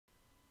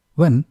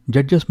When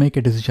judges make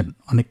a decision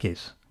on a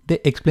case, they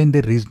explain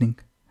their reasoning,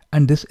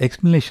 and this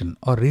explanation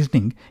or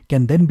reasoning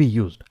can then be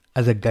used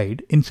as a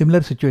guide in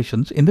similar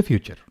situations in the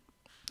future.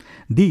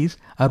 These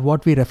are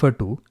what we refer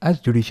to as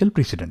judicial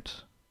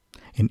precedents.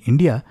 In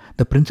India,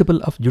 the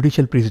principle of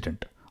judicial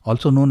precedent,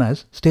 also known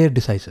as stare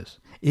decisis,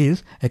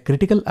 is a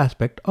critical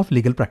aspect of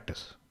legal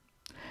practice.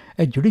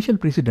 A judicial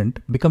precedent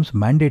becomes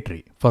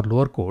mandatory for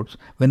lower courts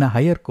when a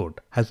higher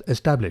court has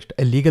established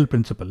a legal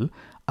principle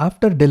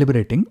after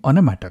deliberating on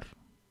a matter.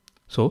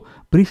 So,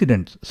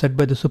 precedents set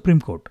by the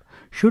Supreme Court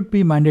should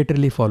be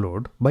mandatorily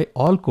followed by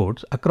all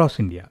courts across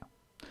India.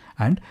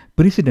 And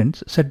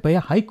precedents set by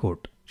a high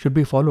court should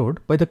be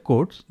followed by the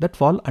courts that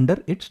fall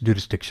under its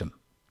jurisdiction.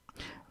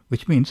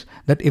 Which means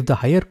that if the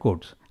higher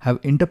courts have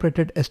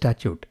interpreted a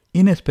statute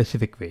in a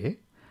specific way,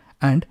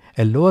 and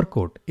a lower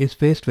court is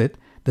faced with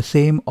the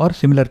same or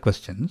similar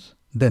questions,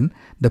 then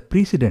the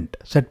precedent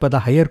set by the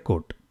higher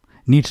court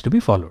needs to be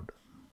followed.